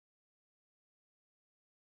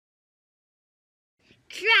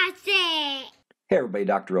Trust it! Hey everybody,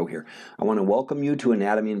 Dr. O here. I want to welcome you to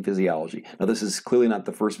Anatomy and Physiology. Now this is clearly not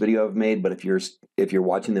the first video I've made, but if you're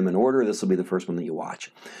watching them in order, this will be the first one that you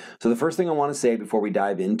watch. So the first thing I want to say before we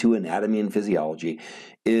dive into Anatomy and Physiology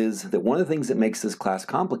is that one of the things that makes this class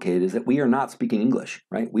complicated is that we are not speaking English,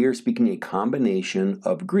 right? We are speaking a combination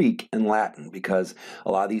of Greek and Latin because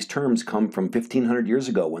a lot of these terms come from 1500 years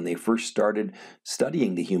ago when they first started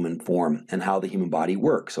studying the human form and how the human body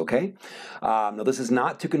works, okay? Now this is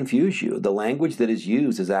not to confuse you. The language that is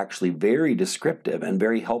used is actually very descriptive and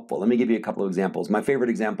very helpful. Let me give you a couple of examples. My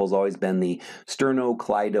favorite example has always been the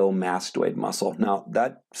sternocleidomastoid muscle. Now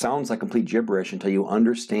that sounds like complete gibberish until you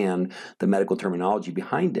understand the medical terminology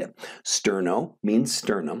behind it. Sterno means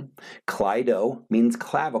sternum, cleido means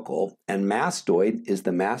clavicle, and mastoid is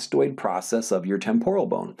the mastoid process of your temporal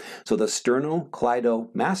bone. So the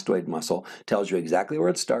sternocleidomastoid muscle tells you exactly where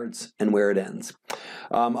it starts and where it ends.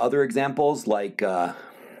 Other examples like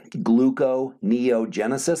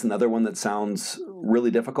gluconeogenesis, another one that sounds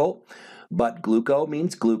really difficult, but gluco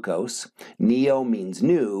means glucose, neo means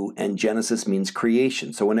new, and genesis means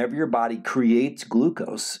creation. So whenever your body creates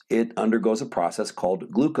glucose, it undergoes a process called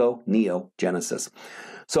gluconeogenesis.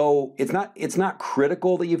 So it's not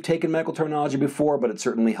critical that you've taken medical terminology before, but it's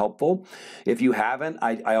certainly helpful. If you haven't,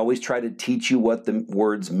 I always try to teach you what the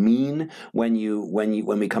words mean when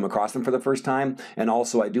we come across them for the first time. And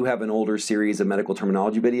also I do have an older series of medical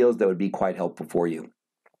terminology videos that would be quite helpful for you.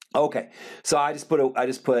 Okay, so I just put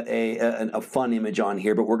a fun image on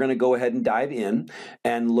here, but we're going to go ahead and dive in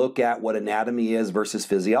and look at what anatomy is versus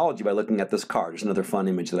physiology by looking at this card. There's another fun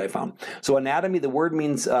image that I found. So anatomy, the word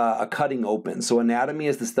means a cutting open. So anatomy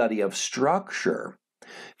is the study of structure.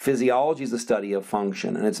 Physiology is the study of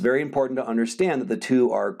function, and it's very important to understand that the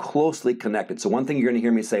two are closely connected. So one thing you're going to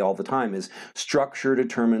hear me say all the time is structure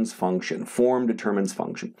determines function, form determines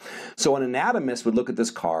function. So an anatomist would look at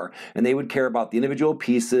this car and they would care about the individual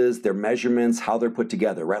pieces, their measurements, how they're put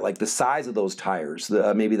together, right? Like the size of those tires,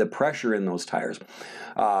 maybe the pressure in those tires,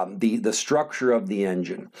 the structure of the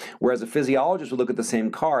engine. Whereas a physiologist would look at the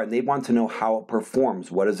same car and they want to know how it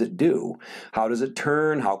performs. What does it do? How does it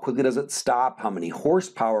turn? How quickly does it stop? How many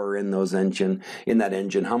horsepower in that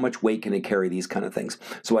engine? How much weight can it carry? These kind of things.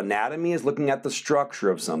 So anatomy is looking at the structure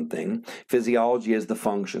of something. Physiology is the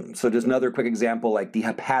function. So just another quick example like the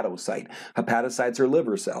hepatocyte. Hepatocytes are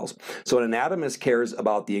liver cells. So an anatomist cares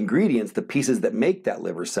about the ingredients, the pieces that make that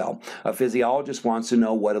liver cell. A physiologist wants to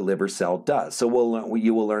know what a liver cell does. So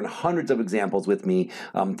you will learn hundreds of examples with me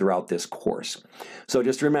throughout this course. So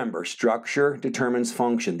just remember, structure determines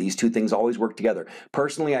function. These two things always work together.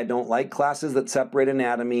 Personally, I don't like classes that separate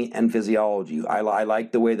anatomy and physiology. I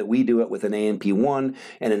like the way that we do it with an A&P1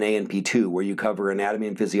 and an A&P2, where you cover anatomy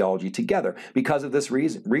and physiology together because of this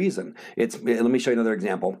reason. Let me show you another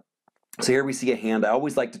example. So here we see a hand. I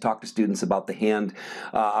always like to talk to students about the hand.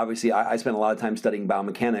 Obviously, I spent a lot of time studying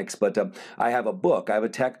biomechanics, but I have a book. I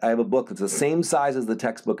have a book that's the same size as the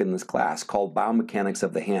textbook in this class called Biomechanics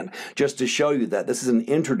of the Hand, just to show you that this is an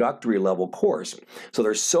introductory level course. So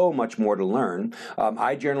there's so much more to learn.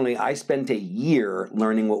 I spent a year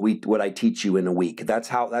learning what I teach you in a week. That's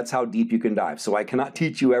how deep you can dive. So I cannot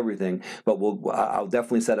teach you everything, but I'll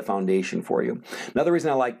definitely set a foundation for you. Another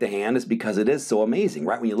reason I like the hand is because it is so amazing,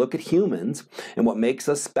 right? When you look at humans and what makes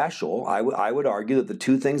us special, I would argue that the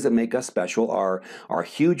two things that make us special are our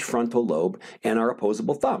huge frontal lobe and our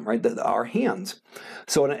opposable thumb, right? Our hands.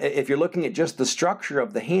 So if you're looking at just the structure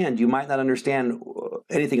of the hand, you might not understand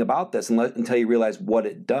anything about this until you realize what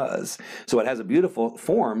it does. So it has a beautiful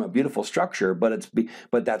form, a beautiful structure, but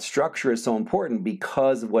that structure is so important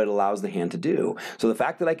because of what it allows the hand to do. So the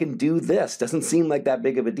fact that I can do this doesn't seem like that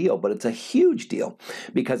big of a deal, but it's a huge deal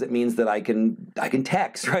because it means that I can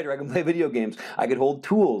text, right? Or I can play video games. I could hold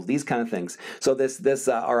tools, these kind of things. So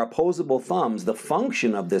our opposable thumbs, the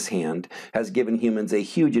function of this hand has given humans a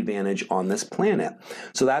huge advantage on this planet.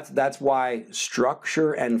 So that's why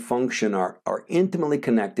structure and function are intimately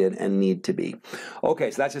connected and need to be. Okay,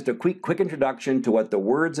 so that's just a quick introduction to what the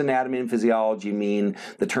words anatomy and physiology mean,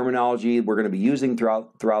 the terminology we're going to be using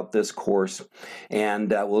throughout this course, and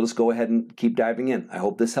we'll just go ahead and keep diving in. I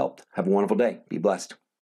hope this helped. Have a wonderful day. Be blessed.